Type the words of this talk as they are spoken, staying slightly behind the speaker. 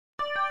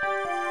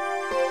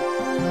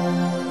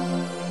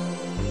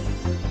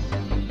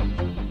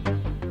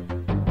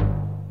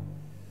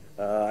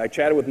I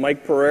chatted with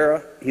Mike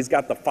Pereira. He's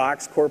got the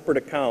Fox corporate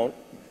account,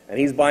 and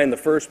he's buying the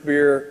first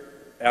beer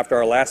after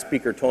our last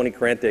speaker, Tony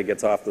Corrente,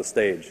 gets off the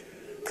stage.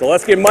 So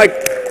let's give Mike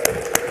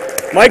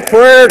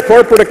Pereira,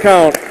 corporate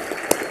account.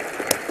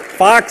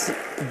 Fox,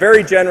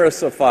 very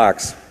generous of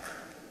Fox.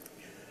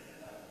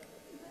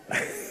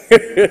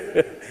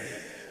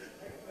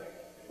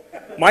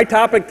 My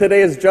topic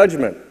today is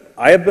judgment.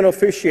 I have been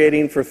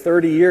officiating for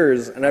 30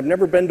 years, and I've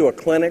never been to a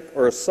clinic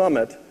or a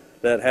summit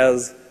that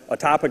has a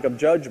topic of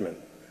judgment.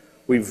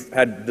 We've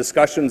had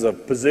discussions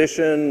of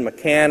position,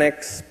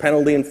 mechanics,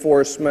 penalty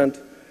enforcement,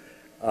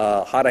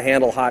 how to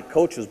handle hot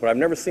coaches, but I've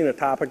never seen a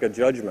topic of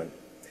judgment.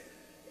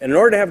 And in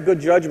order to have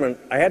good judgment,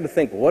 I had to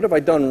think, what have I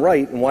done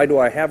right, and why do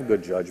I have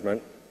good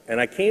judgment?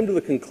 And I came to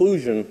the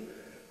conclusion,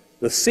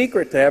 the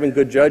secret to having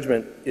good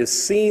judgment is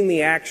seeing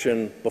the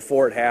action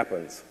before it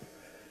happens.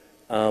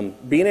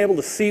 Being able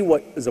to see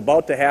what is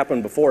about to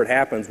happen before it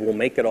happens will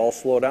make it all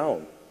slow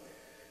down.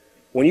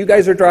 When you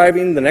guys are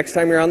driving, the next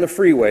time you're on the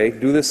freeway,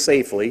 do this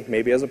safely,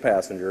 maybe as a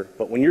passenger,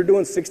 but when you're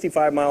doing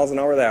 65 miles an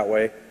hour that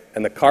way,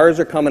 and the cars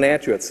are coming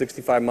at you at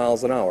 65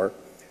 miles an hour,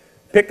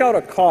 pick out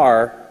a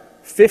car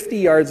 50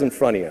 yards in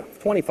front of you,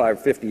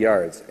 25, 50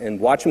 yards, and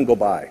watch them go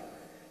by.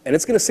 And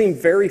it's going to seem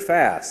very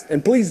fast.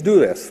 And please do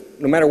this,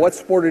 no matter what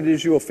sport it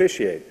is you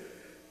officiate.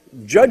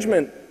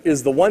 Judgment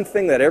is the one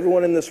thing that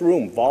everyone in this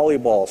room,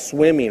 volleyball,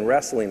 swimming,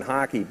 wrestling,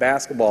 hockey,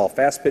 basketball,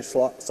 fast-pitch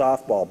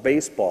softball,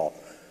 baseball,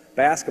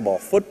 basketball,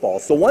 football.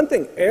 So one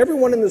thing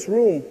everyone in this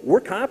room,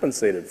 we're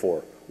compensated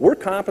for. We're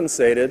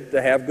compensated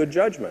to have good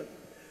judgment.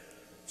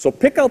 So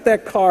pick out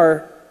that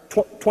car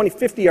 20,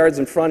 50 yards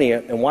in front of you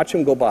and watch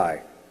them go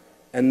by.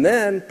 And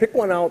then pick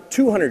one out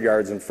 200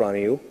 yards in front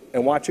of you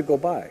and watch it go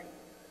by.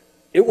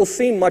 It will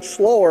seem much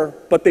slower,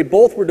 but they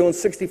both were doing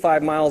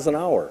 65 miles an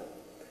hour.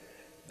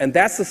 And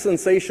that's the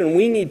sensation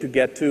we need to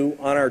get to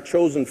on our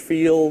chosen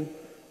field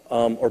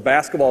or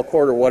basketball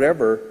court or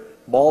whatever,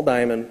 ball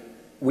diamond.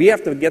 We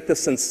have to get the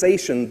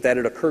sensation that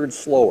it occurred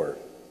slower.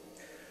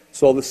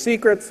 So the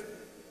secrets,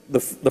 the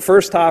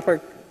first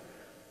topic,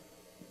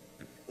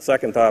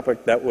 second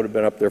topic, that would have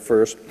been up there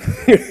first.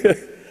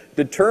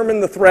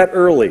 Determine the threat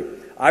early.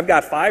 I've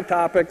got 5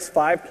 topics,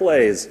 5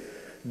 plays.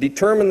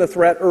 Determine the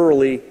threat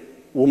early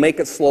will make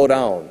it slow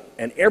down.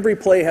 And every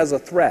play has a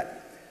threat.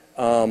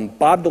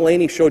 Bob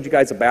Delaney showed you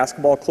guys a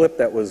basketball clip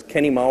that was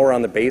Kenny Maurer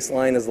on the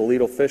baseline as the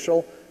lead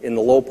official in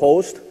the low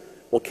post.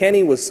 Well,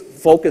 Kenny was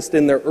focused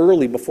in there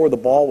early before the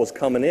ball was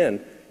coming in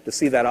to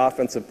see that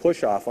offensive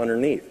push-off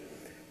underneath.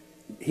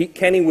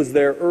 Kenny was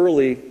there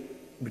early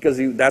because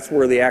that's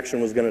where the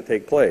action was going to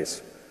take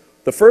place.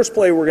 The first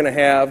play we're going to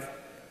have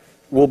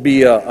will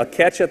be a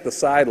catch at the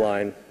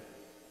sideline.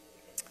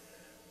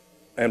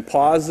 And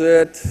pause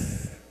it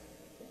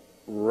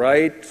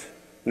right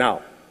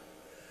now.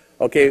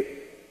 Okay,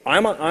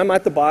 I'm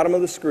at the bottom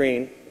of the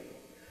screen.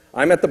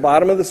 I'm at the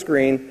bottom of the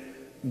screen.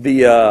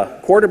 The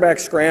quarterback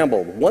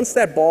scrambled. Once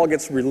that ball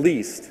gets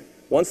released,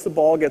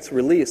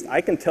 I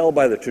can tell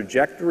by the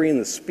trajectory and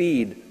the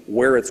speed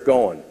where it's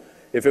going.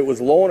 If it was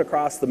low and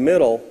across the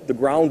middle, the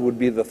ground would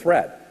be the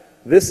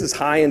threat. This is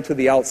high and to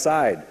the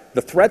outside.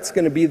 The threat's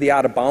going to be the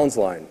out-of-bounds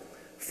line.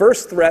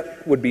 First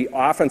threat would be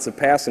offensive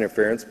pass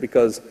interference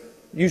because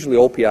usually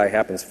OPI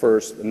happens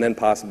first and then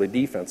possibly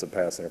defensive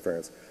pass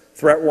interference.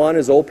 Threat 1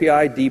 is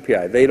OPI,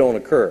 DPI. They don't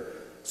occur.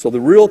 So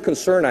the real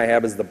concern I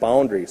have is the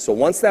boundary. So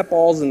once that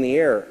ball's in the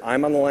air,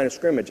 I'm on the line of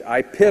scrimmage,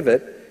 I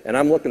pivot, and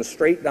I'm looking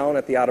straight down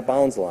at the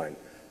out-of-bounds line.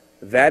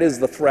 That is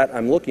the threat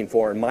I'm looking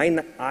for, and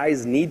my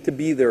eyes need to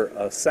be there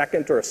a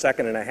second or a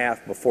second and a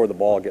half before the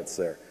ball gets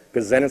there,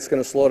 because then it's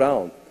going to slow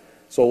down.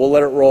 So we'll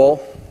let it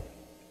roll.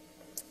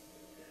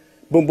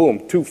 Boom,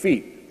 boom, 2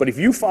 feet. But if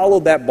you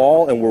followed that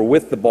ball and were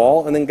with the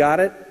ball and then got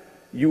it,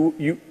 it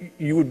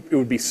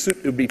would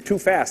be too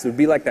fast. It would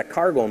be like that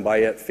car going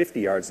by at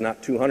 50 yards,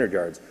 not 200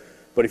 yards.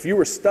 But if you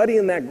were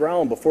studying that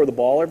ground before the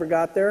ball ever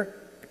got there,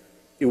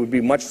 it would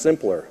be much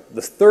simpler.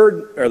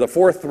 The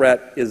fourth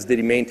threat is, did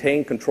he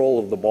maintain control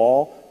of the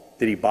ball?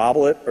 Did he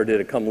bobble it, or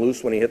did it come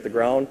loose when he hit the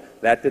ground?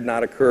 That did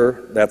not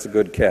occur. That's a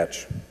good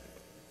catch.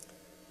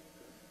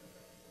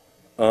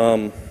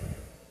 Boom,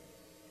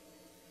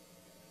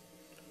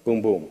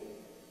 boom.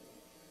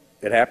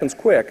 It happens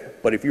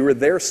quick, but if you were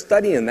there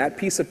studying that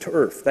piece of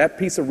turf, that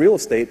piece of real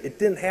estate, it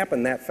didn't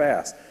happen that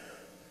fast.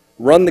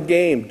 Run the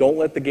game. Don't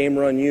let the game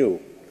run you.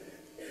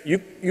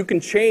 You can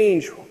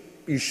change.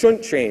 You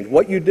shouldn't change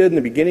what you did in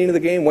the beginning of the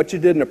game, what you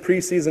did in a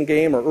preseason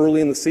game or early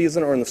in the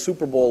season or in the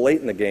Super Bowl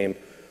late in the game.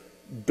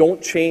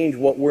 Don't change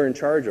what we're in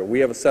charge of. We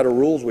have a set of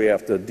rules we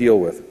have to deal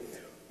with.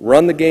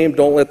 Run the game.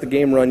 Don't let the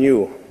game run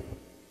you.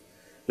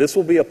 This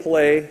will be a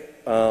play.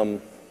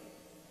 Can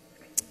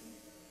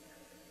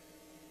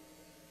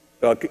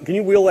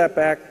you wheel that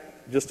back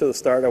just to the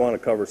start? I want to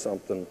cover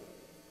something.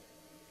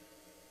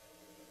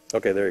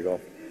 Okay, there you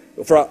go.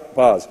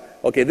 Pause.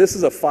 Okay, this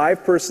is a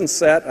 5-person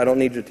set. I don't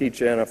need to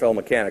teach you NFL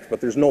mechanics, but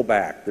there's no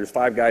back. There's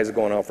 5 guys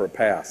going out for a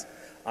pass.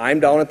 I'm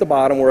down at the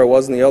bottom where I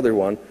was in the other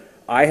one.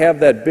 I have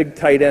that big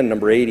tight end,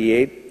 number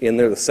 88, in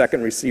there, the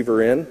second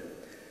receiver in.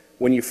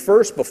 when you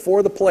first,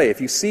 before the play,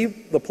 if you see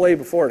the play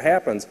before it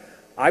happens,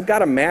 I've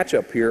got a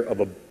matchup here of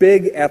a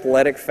big,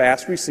 athletic,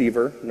 fast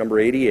receiver, number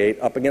 88,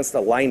 up against a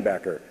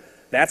linebacker.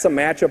 That's a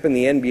matchup in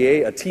the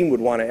NBA a team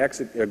would want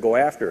to go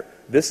after.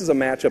 This is a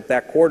matchup,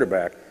 that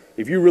quarterback.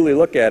 If you really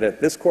look at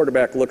it, this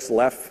quarterback looks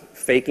left,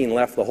 faking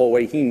left the whole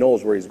way. He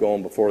knows where he's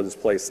going before this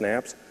play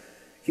snaps.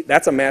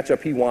 That's a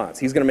matchup he wants.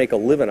 He's going to make a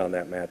living on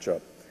that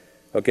matchup.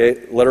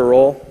 Okay, let her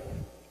roll.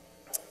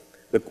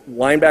 The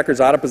linebacker's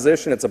out of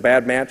position. It's a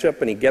bad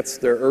matchup, and he gets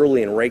there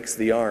early and rakes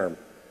the arm.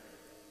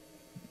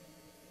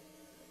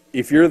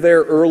 If you're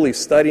there early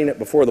studying it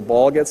before the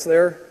ball gets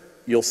there,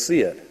 you'll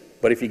see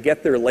it. But if you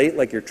get there late,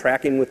 like you're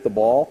tracking with the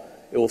ball,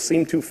 it will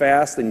seem too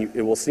fast, and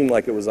it will seem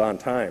like it was on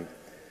time.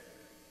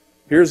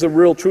 Here's the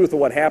real truth of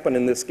what happened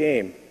in this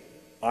game.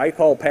 I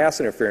call pass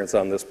interference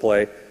on this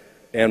play,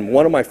 and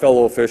one of my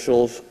fellow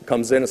officials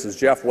comes in and says,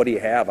 "Jeff, what do you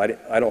have?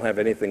 I don't have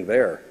anything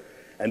there."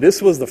 And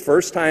this was the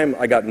first time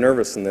I got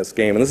nervous in this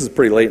game, and this is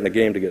pretty late in the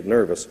game to get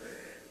nervous.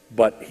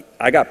 But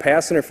I got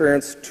pass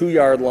interference,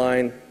 2-yard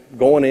line,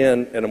 going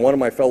in, and one of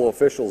my fellow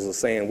officials is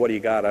saying, "What do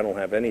you got? I don't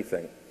have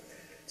anything."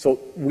 So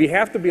we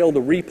have to be able to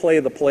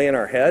replay the play in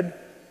our head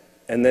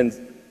and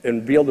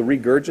be able to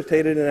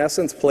regurgitate it in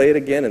essence, play it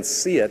again and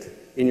see it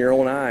in your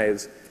own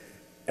eyes.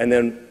 And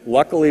then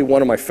luckily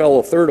one of my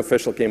fellow third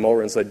official came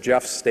over and said,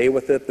 "Jeff, stay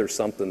with it, there's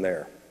something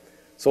there."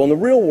 So in the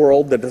real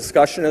world, the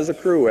discussion as a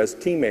crew, as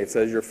teammates,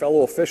 as your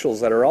fellow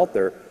officials that are out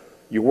there,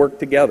 you work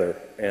together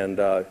and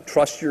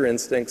trust your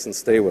instincts and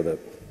stay with it.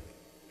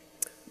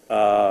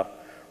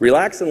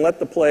 Relax and let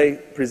the play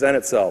present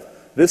itself.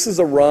 This is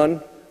a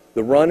run.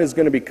 The run is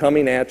going to be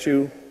coming at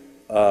you.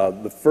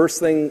 The first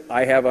thing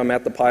I have, I'm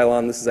at the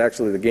pylon. This is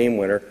actually the game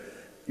winner.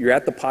 You're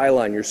at the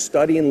pylon. You're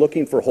studying,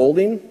 looking for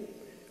holding.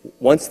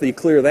 Once you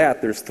clear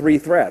that, there's 3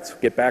 threats.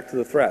 Get back to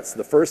the threats.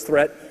 The first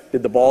threat,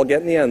 did the ball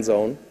get in the end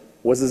zone?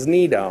 Was his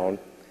knee down?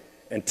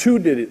 And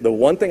 2, the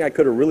one thing I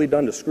could have really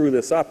done to screw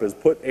this up is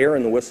put air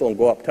in the whistle and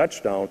go up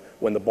touchdown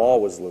when the ball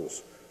was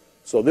loose.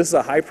 So this is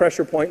a high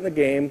pressure point in the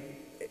game.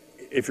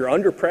 If you're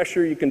under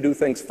pressure, you can do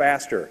things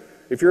faster.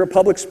 If you're a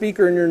public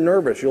speaker and you're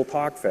nervous, you'll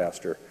talk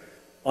faster.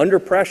 Under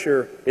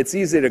pressure, it's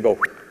easy to go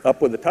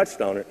up with a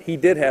touchdown. He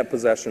did have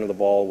possession of the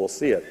ball. We'll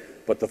see it.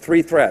 But the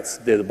 3 threats,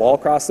 did the ball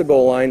cross the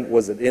goal line?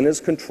 Was it in his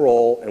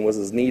control? And was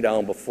his knee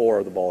down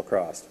before the ball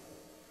crossed?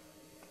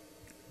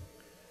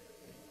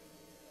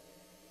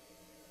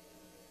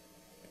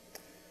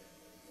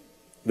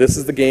 This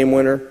is the game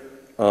winner.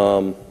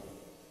 Well,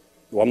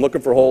 I'm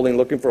looking for holding,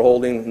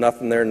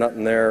 nothing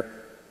there.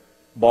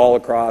 Ball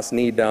across,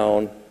 knee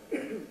down.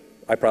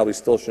 I probably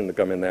still shouldn't have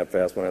come in that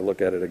fast when I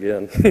look at it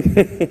again.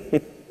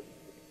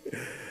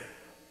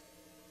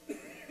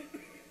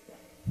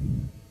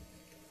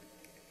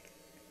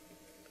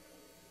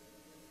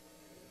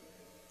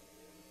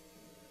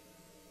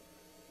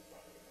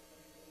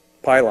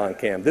 Pylon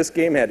cam. This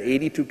game had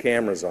 82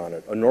 cameras on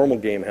it. A normal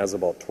game has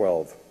about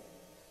 12.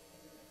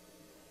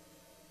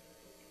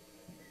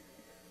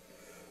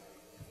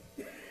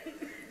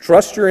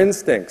 Trust your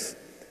instincts.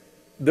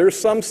 There's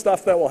some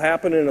stuff that will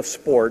happen in a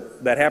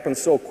sport that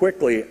happens so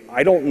quickly,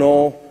 I don't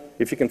know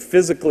if you can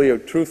physically or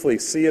truthfully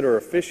see it or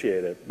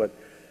officiate it.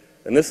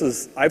 And this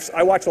is,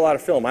 I watch a lot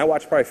of film. I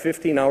watch probably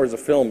 15 hours of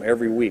film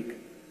every week.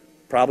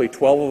 Probably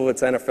 12 of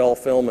it's NFL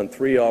film and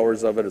 3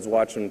 hours of it is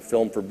watching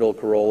film for Bill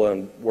Carolla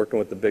and working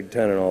with the Big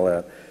Ten and all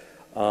that.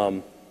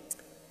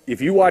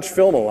 If you watch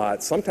film a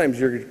lot, sometimes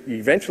you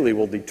eventually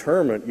will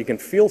determine, you can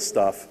feel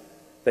stuff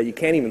that you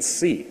can't even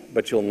see,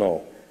 but you'll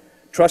know.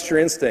 Trust your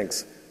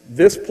instincts.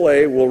 This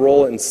play, we'll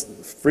roll it and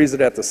freeze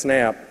it at the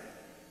snap.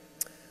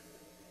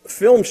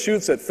 Film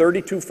shoots at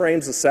 32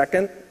 frames a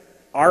second.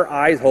 Our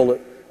eyes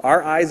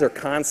are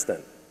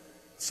constant.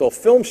 So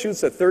film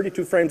shoots at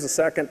 32 frames a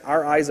second.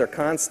 Our eyes are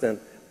constant.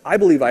 I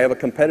believe I have a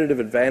competitive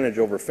advantage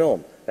over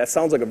film. That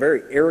sounds like a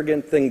very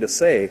arrogant thing to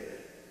say,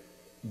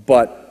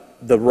 but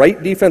the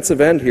right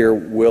defensive end here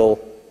will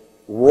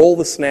roll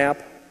the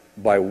snap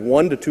by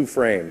 1 to 2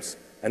 frames.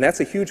 And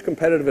that's a huge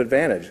competitive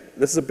advantage.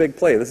 This is a big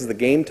play. This is the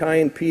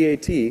game-tying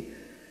PAT.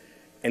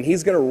 And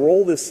he's going to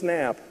roll this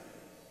snap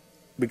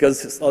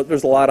because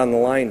there's a lot on the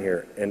line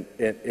here.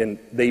 And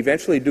they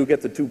eventually do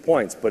get the 2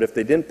 points. But if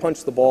they didn't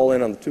punch the ball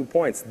in on the 2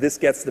 points, this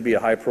gets to be a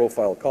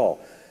high-profile call.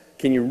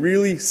 Can you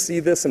really see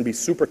this and be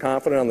super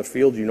confident on the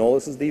field? You know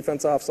this is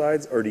defense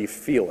offsides, or do you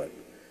feel it?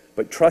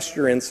 But trust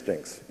your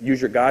instincts. Use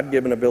your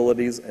God-given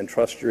abilities and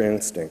trust your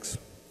instincts.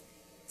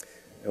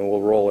 And we'll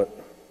roll it.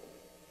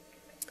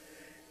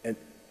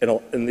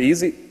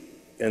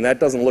 And that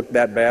doesn't look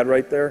that bad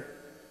right there.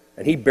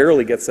 And he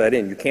barely gets that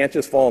in. You can't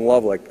just fall in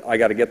love like, I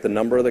got to get the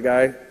number of the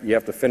guy. You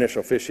have to finish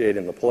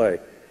officiating the play.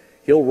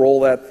 He'll roll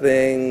that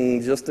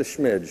thing just a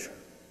smidge.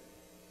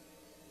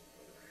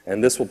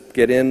 And this will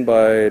get in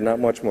by not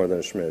much more than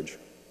a smidge.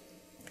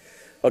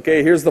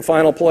 Okay, here's the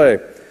final play.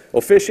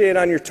 Officiate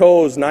on your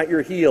toes, not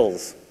your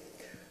heels.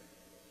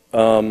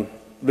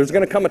 There's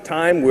going to come a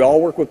time, we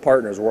all work with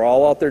partners. We're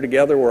all out there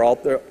together. We're all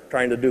there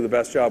trying to do the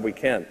best job we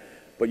can.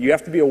 But you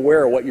have to be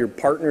aware of what your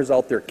partners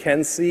out there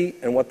can see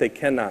and what they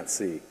cannot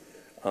see.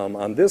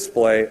 On this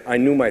play, I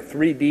knew my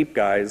three deep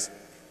guys,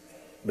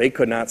 they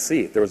could not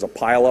see. There was a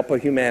pileup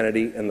of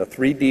humanity, and the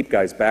three deep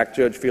guys, back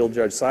judge, field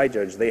judge, side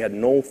judge, they had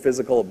no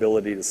physical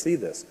ability to see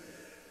this.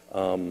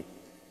 And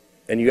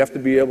you have to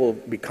be able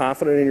to be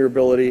confident in your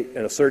ability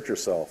and assert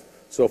yourself.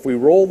 So if we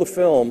roll the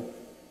film,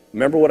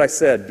 remember what I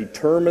said,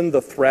 determine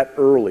the threat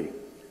early.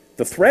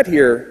 The threat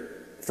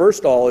here, first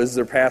of all, is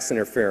there pass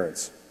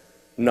interference?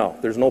 No,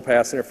 there's no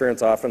pass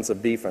interference,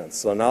 offensive, defense.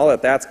 So now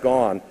that that's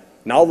gone,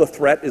 now the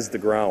threat is the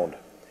ground.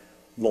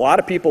 A lot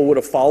of people would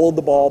have followed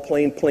the ball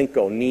playing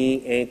plinko,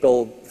 knee,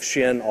 ankle,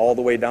 shin, all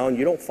the way down.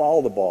 You don't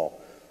follow the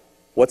ball.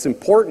 What's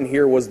important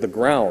here was the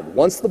ground.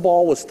 Once the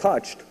ball was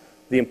touched,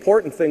 the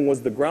important thing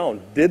was the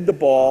ground. Did the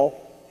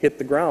ball hit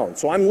the ground?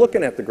 So I'm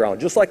looking at the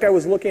ground, just like I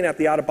was looking at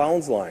the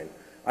out-of-bounds line.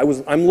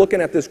 I'm looking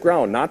at this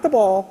ground, not the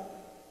ball,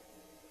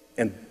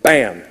 and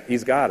bam,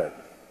 he's got it.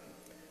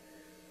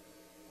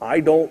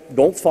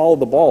 Don't follow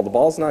the ball. The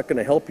ball's not going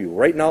to help you.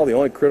 Right now, the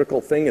only critical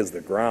thing is the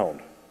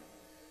ground.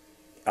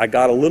 I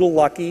got a little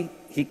lucky.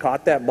 He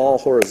caught that ball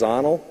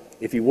horizontal.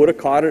 If he would have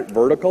caught it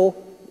vertical,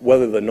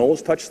 whether the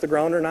nose touched the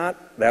ground or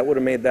not, that would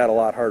have made that a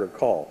lot harder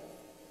call.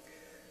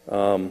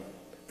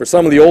 For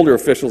some of the older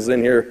officials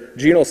in here,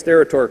 Gino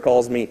Sterator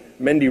calls me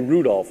Mendy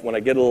Rudolph when I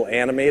get a little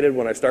animated,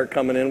 when I start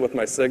coming in with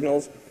my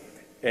signals.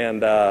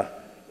 And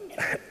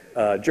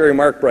Jerry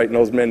Markbright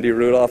knows Mendy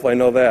Rudolph, I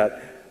know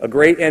that. A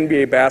great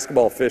NBA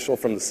basketball official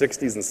from the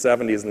 60s and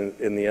 70s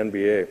in the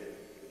NBA.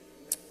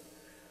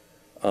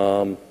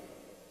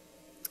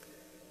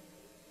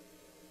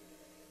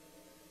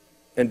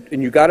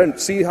 And you got to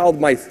see how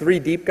my three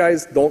deep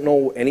guys don't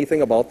know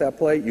anything about that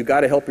play. You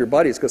got to help your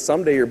buddies, because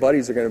someday your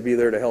buddies are going to be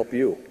there to help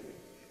you.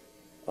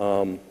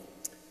 And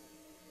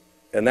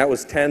that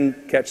was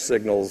 10 catch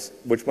signals,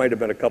 which might have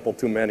been a couple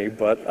too many,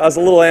 but I was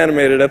a little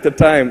animated at the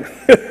time.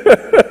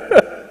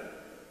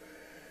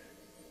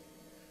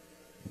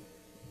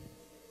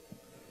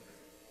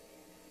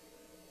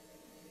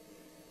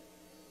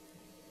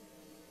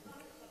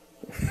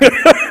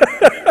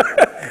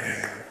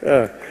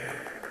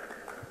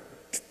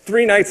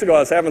 Three nights ago, I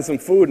was having some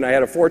food, and I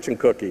had a fortune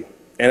cookie.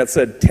 And it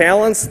said,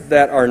 talents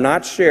that are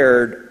not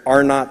shared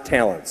are not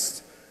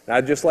talents. And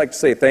I'd just like to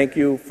say thank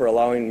you for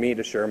allowing me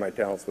to share my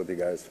talents with you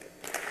guys.